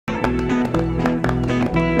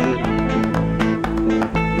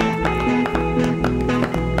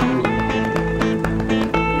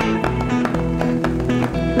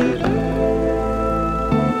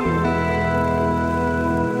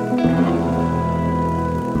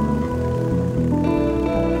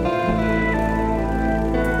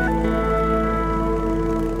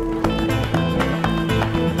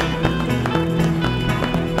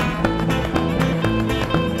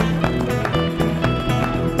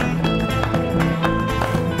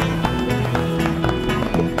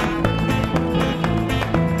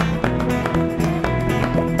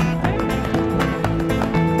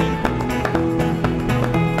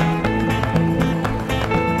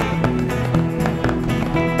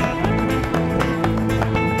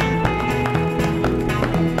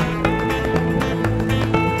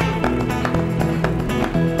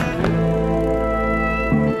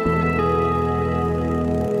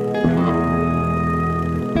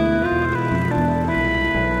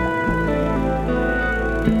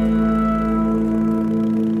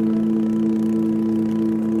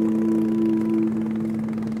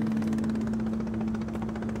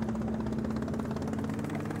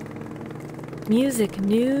Music,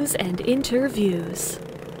 news, and interviews.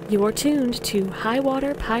 You're tuned to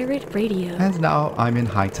Highwater Pirate Radio. And now I'm in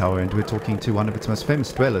Hightower and we're talking to one of its most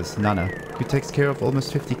famous dwellers, Nana, who takes care of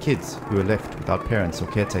almost 50 kids who are left without parents or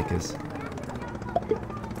caretakers.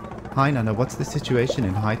 Hi Nana, what's the situation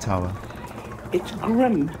in Hightower? It's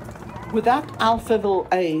grim. Without Alphaville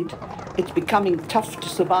aid, it's becoming tough to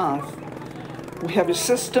survive. We have a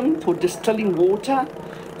system for distilling water,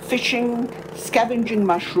 fishing, scavenging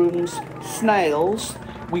mushrooms, snails.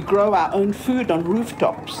 We grow our own food on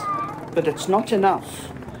rooftops, but it's not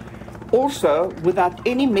enough. Also, without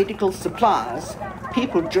any medical supplies,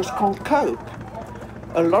 people just can't cope.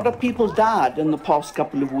 A lot of people died in the past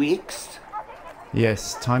couple of weeks.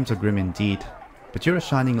 Yes, times are grim indeed. But you're a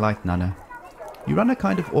shining light, Nana. You run a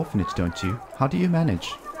kind of orphanage, don't you? How do you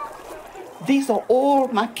manage? These are all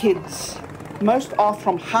my kids. Most are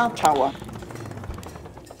from Hightower.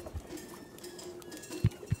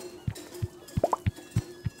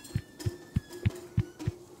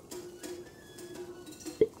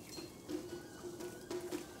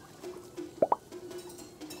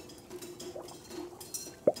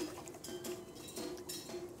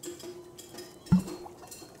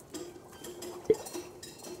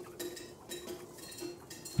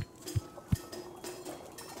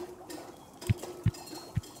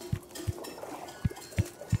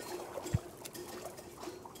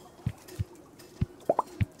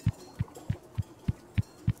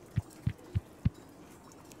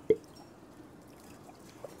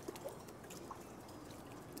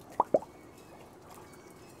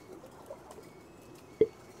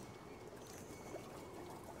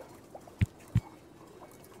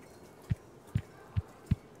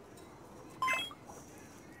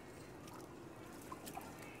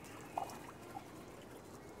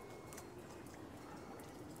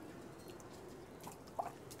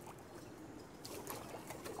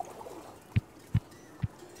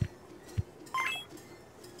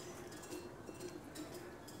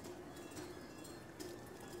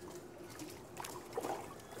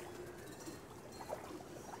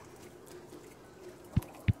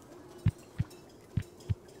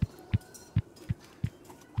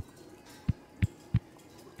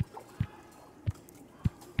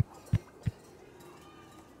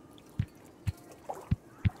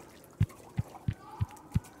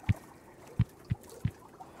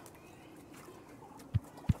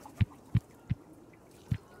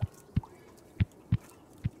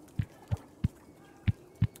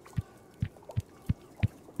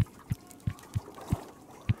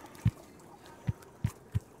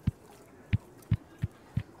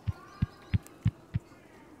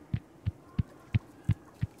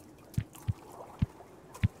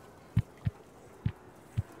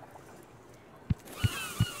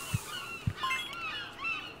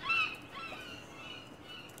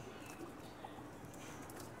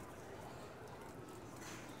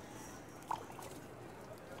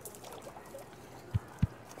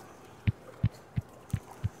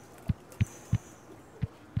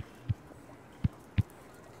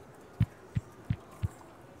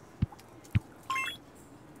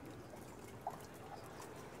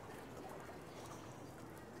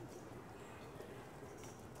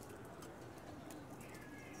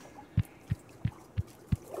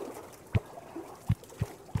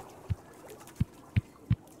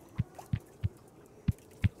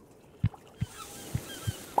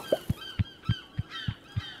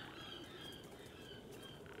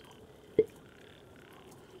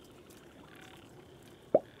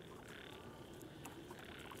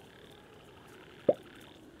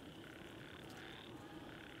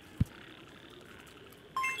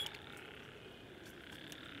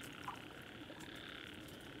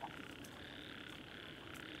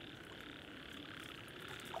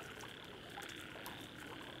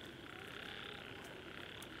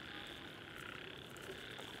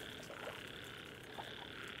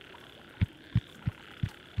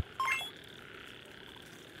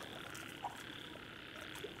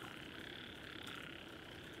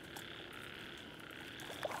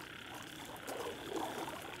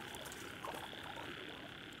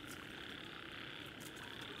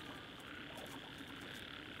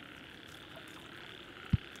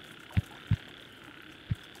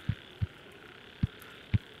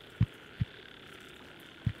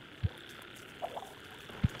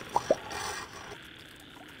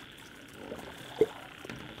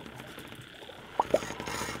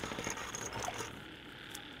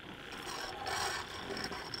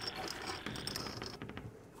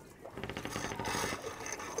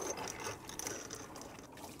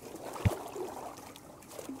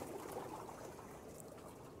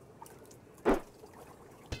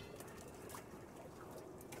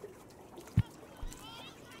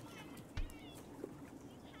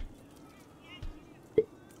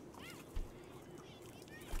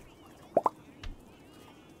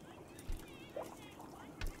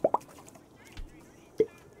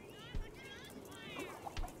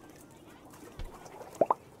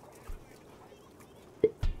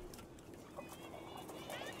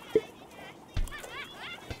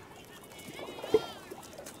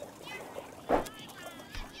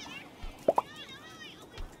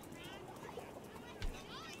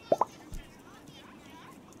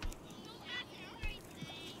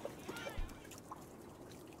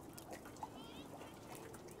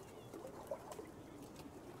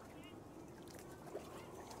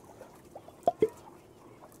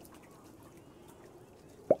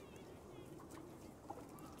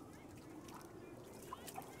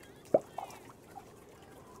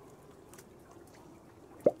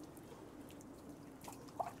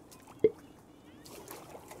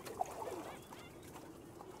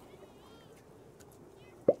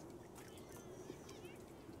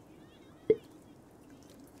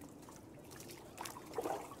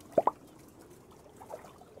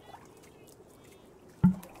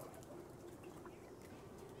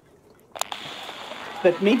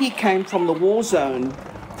 but many came from the war zone,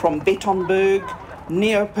 from Betonberg,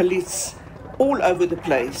 Neapolis, all over the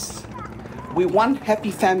place. We're one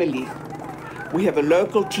happy family. We have a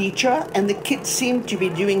local teacher, and the kids seem to be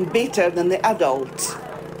doing better than the adults,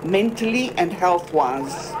 mentally and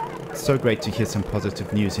health-wise. So great to hear some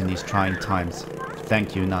positive news in these trying times.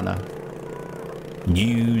 Thank you, Nana.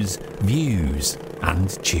 News, views, and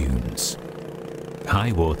tunes.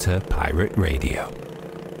 Highwater Pirate Radio.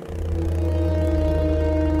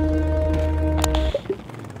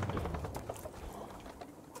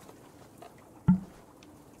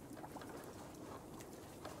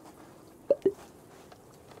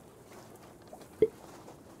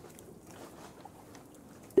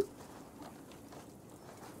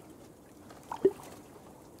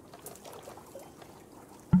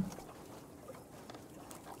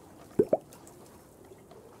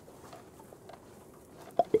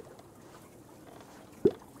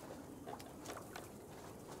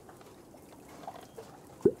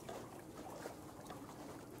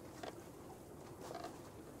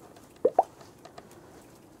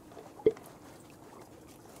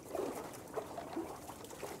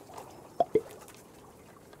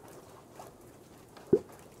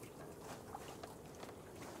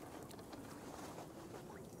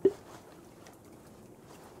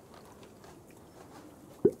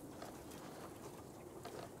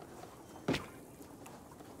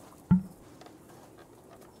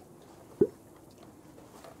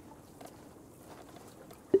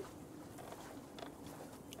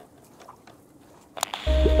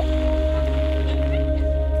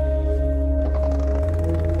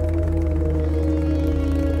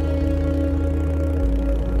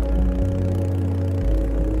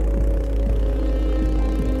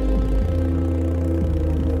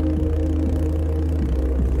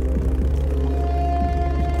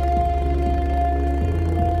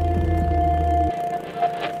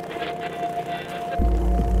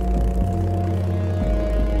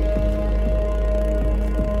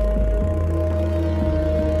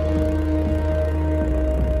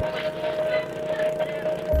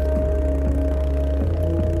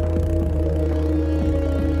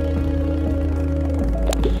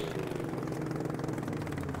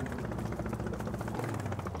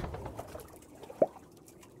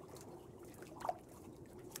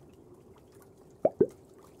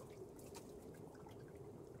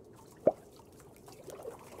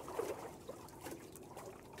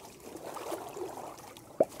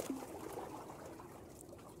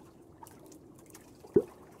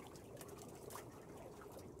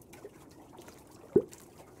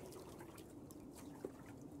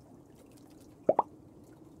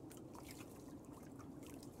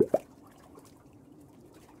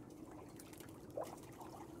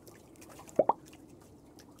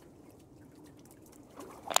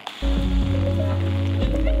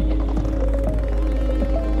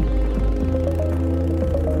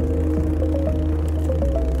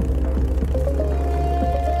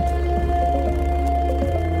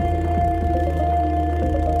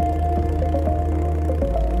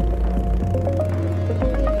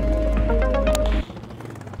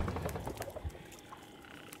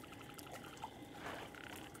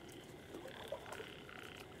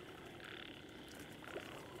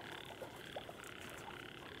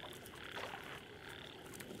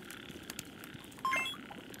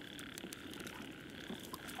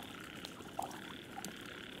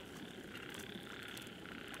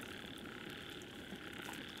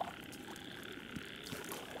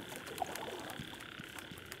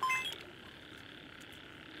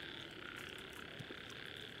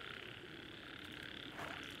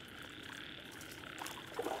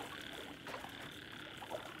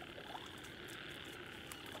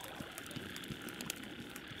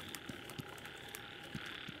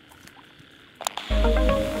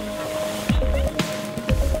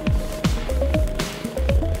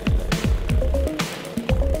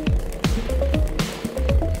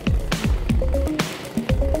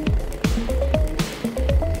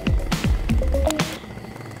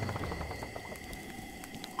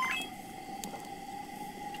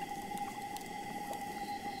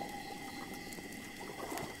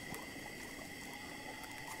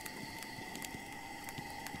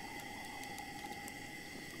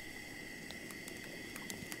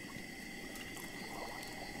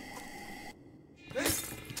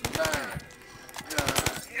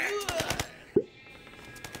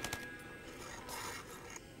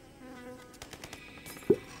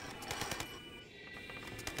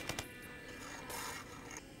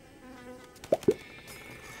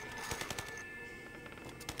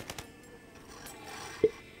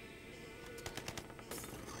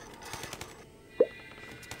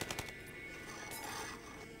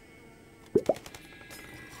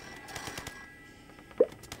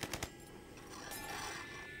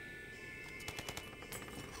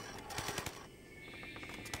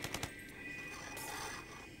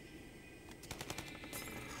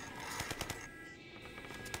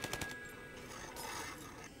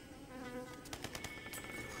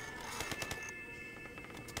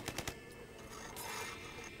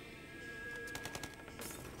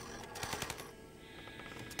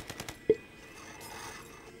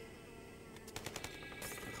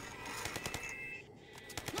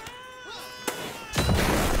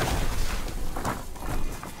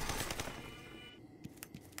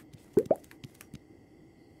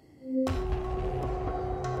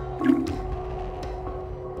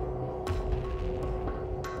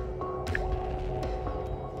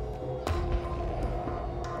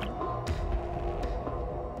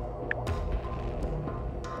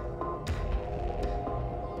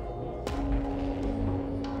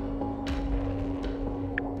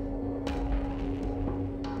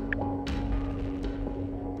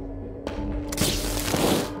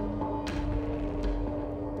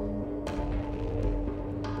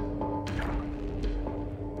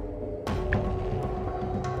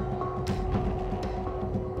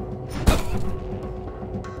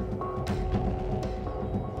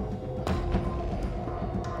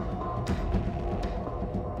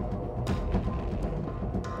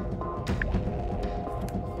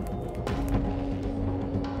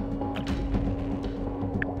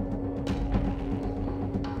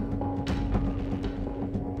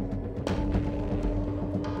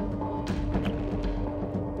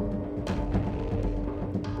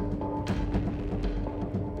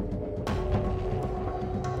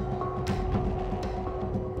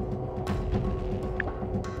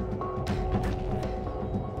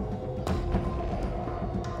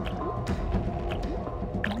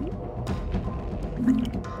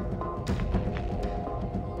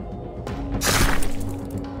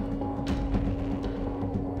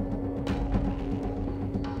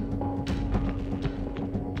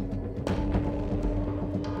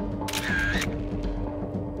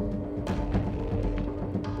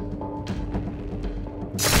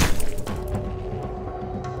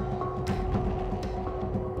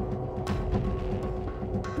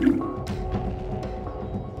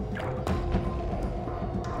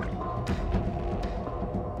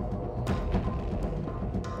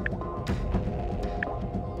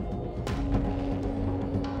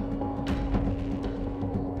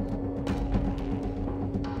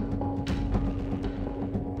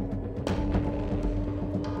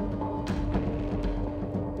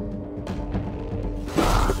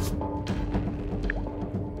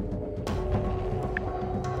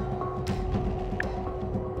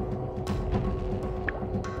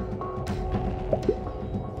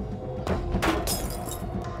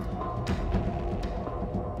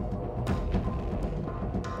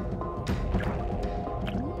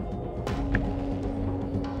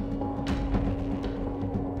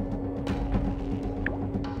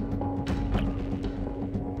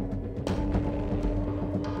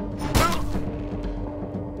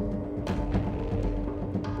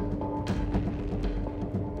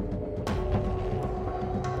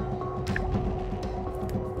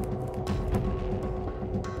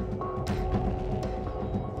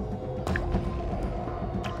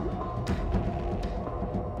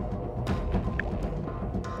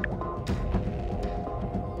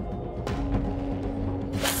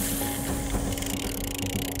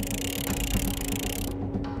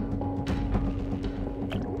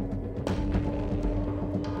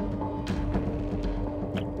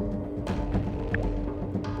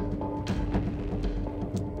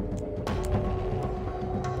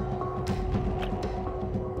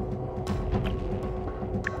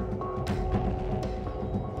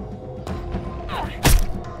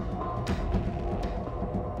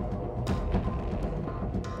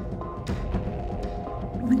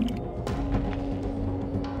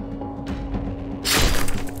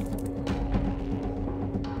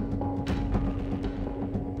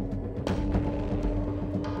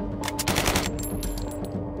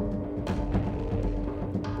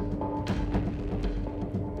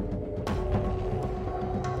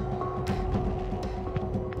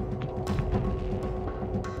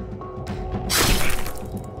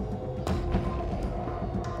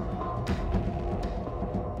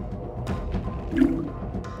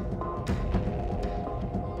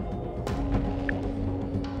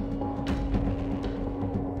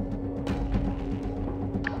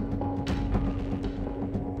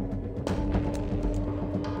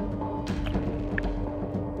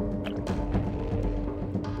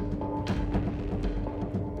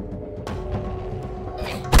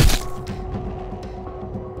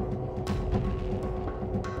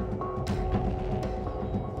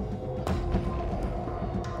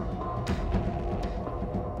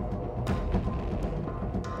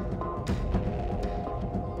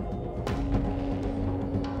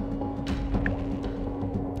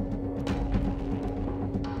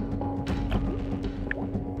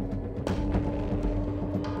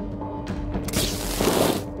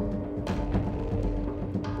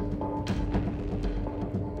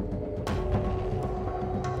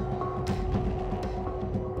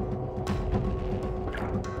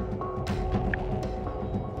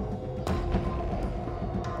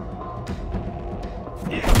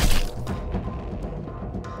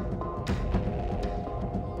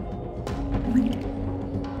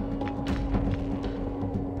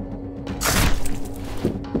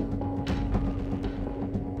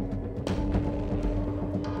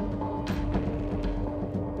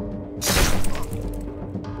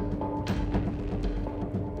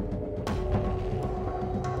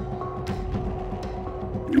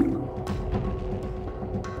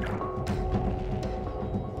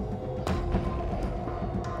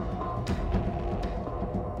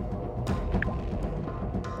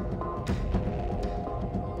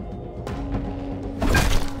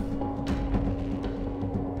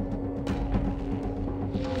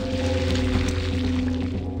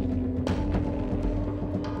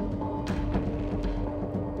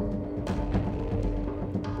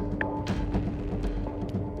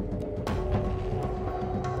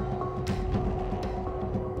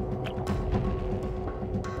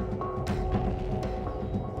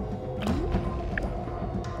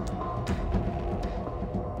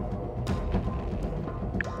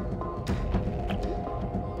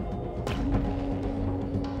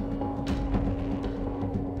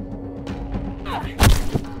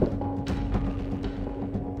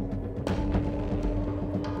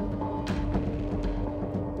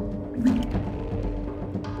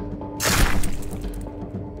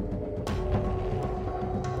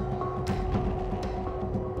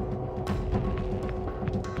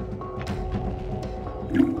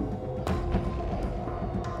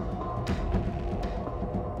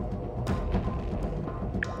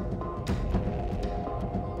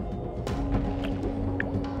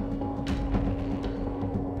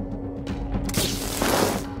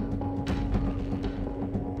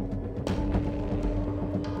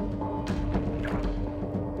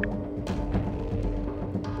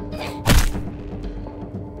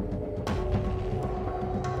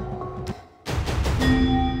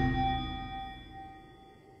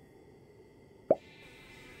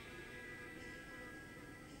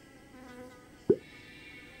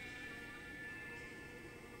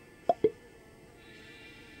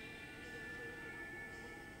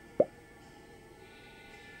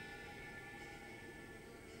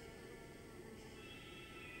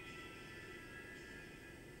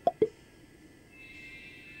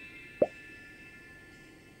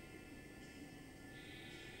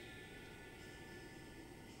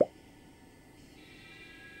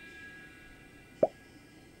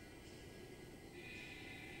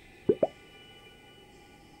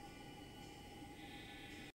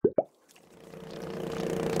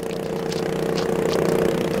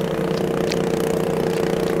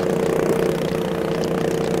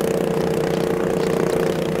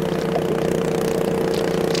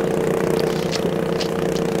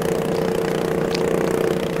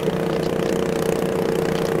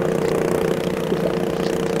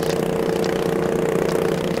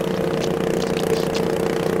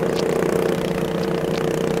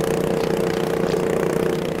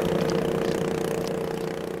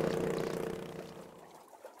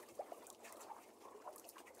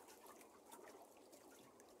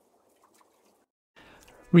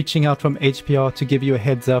 Reaching out from HPR to give you a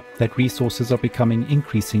heads up that resources are becoming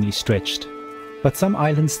increasingly stretched. But some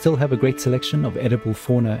islands still have a great selection of edible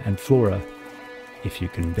fauna and flora, if you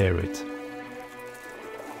can bear it.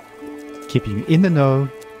 Keeping you in the know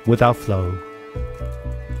with our flow.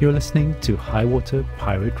 You're listening to Highwater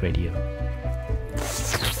Pirate Radio.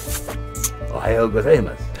 Ohio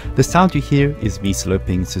gozaimasu. The sound you hear is me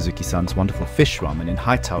slurping Suzuki-san's wonderful fish ramen in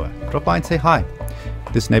Hightower. Drop by and say hi.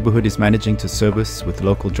 This neighborhood is managing to service with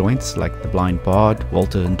local joints like the Blind Bard,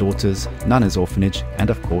 Walter and Daughters, Nana's Orphanage, and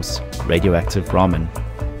of course, radioactive ramen.